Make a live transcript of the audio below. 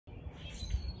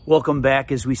Welcome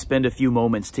back as we spend a few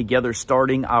moments together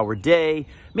starting our day,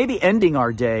 maybe ending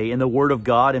our day in the Word of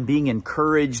God and being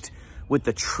encouraged with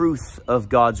the truth of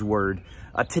God's Word.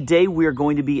 Today we are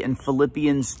going to be in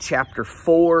Philippians chapter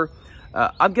 4.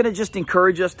 I'm going to just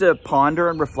encourage us to ponder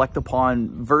and reflect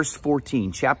upon verse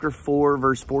 14, chapter 4,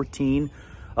 verse 14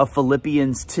 of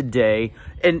Philippians today.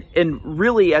 And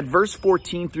really at verse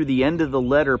 14 through the end of the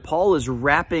letter, Paul is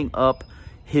wrapping up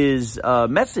his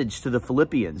message to the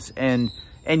Philippians.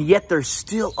 And yet there's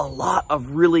still a lot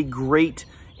of really great,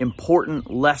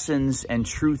 important lessons and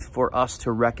truth for us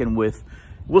to reckon with.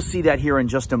 We'll see that here in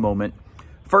just a moment.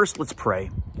 First, let's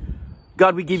pray.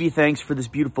 God, we give you thanks for this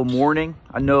beautiful morning.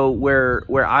 I know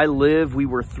where I live, we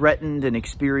were threatened and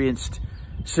experienced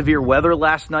severe weather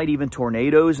last night, even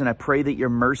tornadoes. And I pray that your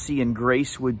mercy and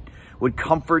grace would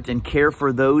comfort and care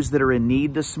for those that are in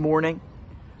need this morning.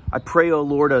 I pray, oh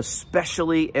Lord,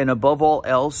 especially and above all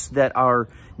else, that our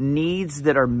needs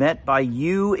that are met by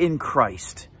you in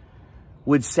Christ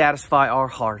would satisfy our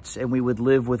hearts and we would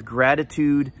live with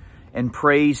gratitude and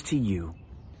praise to you.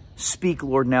 Speak,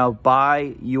 Lord, now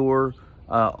by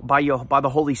the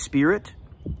Holy Spirit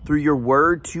through your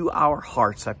word to our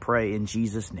hearts, I pray in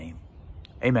Jesus' name.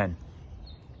 Amen.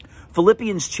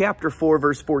 Philippians chapter 4,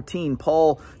 verse 14,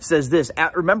 Paul says this.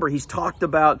 Remember, he's talked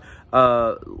about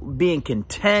being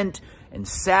content and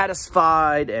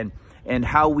satisfied and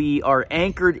how we are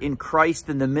anchored in Christ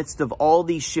in the midst of all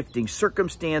these shifting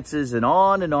circumstances and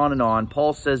on and on and on.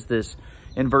 Paul says this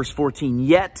in verse 14,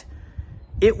 "Yet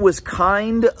it was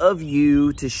kind of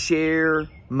you to share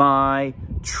my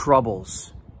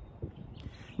troubles."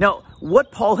 Now,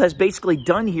 what Paul has basically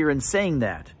done here in saying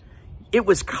that, it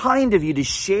was kind of you to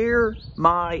share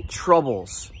my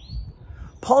troubles.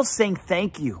 Paul's saying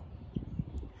thank you.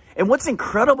 And what's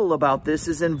incredible about this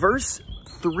is in verse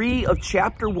 3 of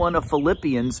chapter 1 of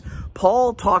Philippians,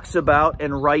 Paul talks about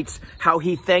and writes how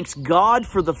he thanks God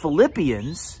for the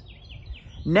Philippians.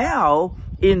 Now,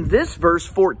 in this verse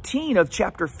 14 of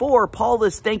chapter 4, Paul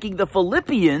is thanking the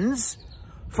Philippians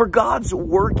for God's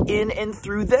work in and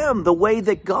through them, the way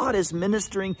that God is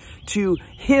ministering to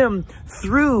him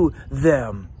through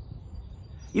them.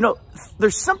 You know,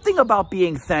 there's something about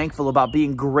being thankful, about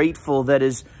being grateful that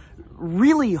is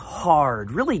really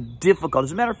hard, really difficult.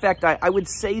 As a matter of fact, I would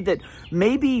say that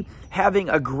maybe having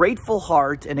a grateful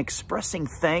heart and expressing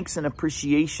thanks and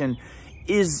appreciation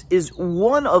is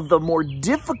one of the more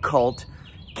difficult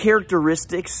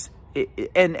characteristics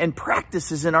and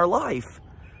practices in our life.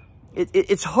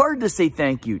 It's hard to say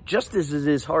thank you, just as it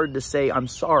is hard to say I'm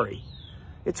sorry.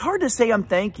 It's hard to say I'm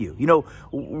thank you. You know,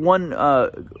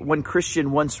 one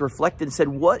Christian once reflected and said,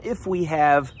 what if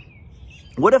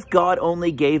God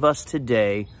only gave us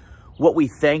today what we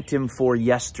thanked him for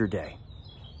yesterday?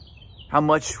 How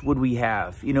much would we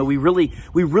have? You know, we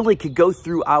really could go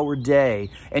through our day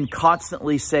and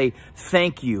constantly say,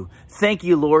 thank you. Thank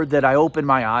you, Lord, that I opened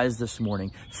my eyes this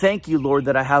morning. Thank you, Lord,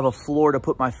 that I have a floor to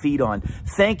put my feet on.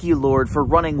 Thank you, Lord, for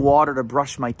running water to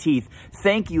brush my teeth.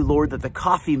 Thank you, Lord, that the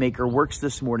coffee maker works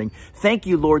this morning. Thank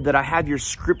you, Lord, that I have your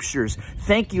scriptures.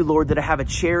 Thank you, Lord, that I have a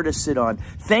chair to sit on.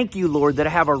 Thank you, Lord, that I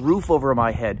have a roof over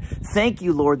my head. Thank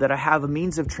you, Lord, that I have a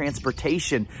means of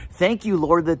transportation. Thank you,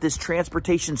 Lord, that this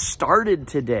transportation started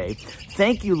today.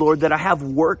 Thank you, Lord, that I have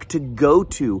work to go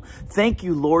to. Thank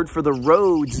you, Lord, for the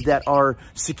roads that are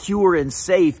secure and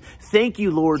safe. Thank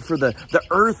you, Lord, for the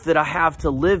earth that I have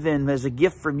to live in as a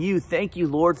gift from you. Thank you,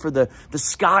 Lord, for the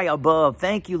sky above.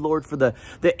 Thank you, Lord, for the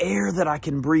air that I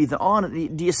can breathe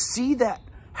on. Do you see that?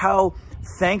 How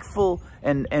thankful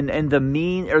and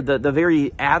the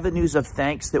very avenues of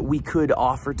thanks that we could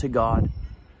offer to God.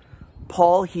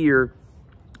 Paul here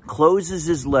closes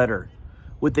his letter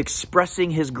with expressing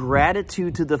his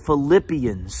gratitude to the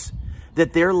Philippians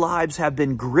that their lives have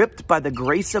been gripped by the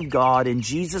grace of God in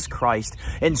Jesus Christ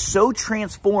and so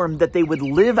transformed that they would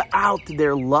live out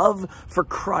their love for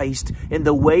Christ in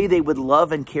the way they would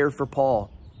love and care for Paul.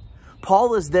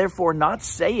 Paul is therefore not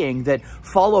saying that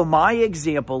follow my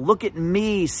example, look at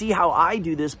me, see how I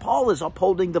do this. Paul is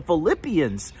upholding the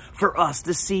Philippians for us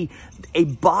to see a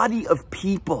body of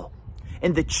people,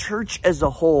 and the church as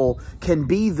a whole can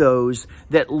be those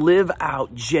that live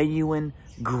out genuine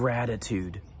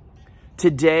gratitude.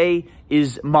 Today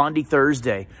is Maundy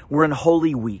Thursday. We're in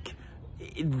Holy Week.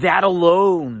 That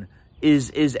alone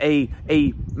is a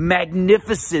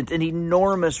magnificent and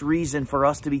enormous reason for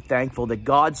us to be thankful that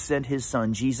God sent his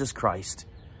son, Jesus Christ,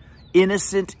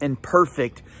 innocent and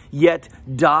perfect, yet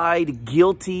died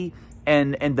guilty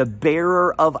and the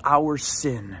bearer of our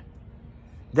sin,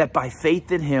 that by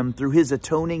faith in him, through his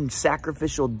atoning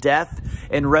sacrificial death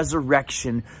and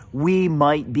resurrection, we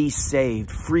might be saved,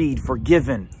 freed,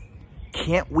 forgiven,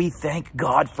 Can't we thank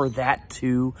God for that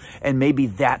too? And maybe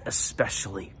that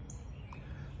especially.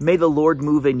 May the Lord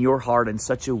move in your heart in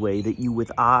such a way that you,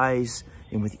 with eyes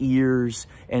and with ears,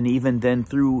 and even then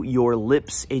through your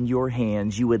lips and your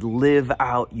hands, you would live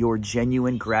out your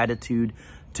genuine gratitude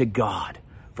to God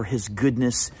for his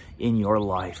goodness in your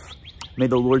life. May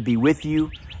the Lord be with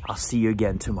you. I'll see you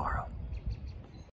again tomorrow.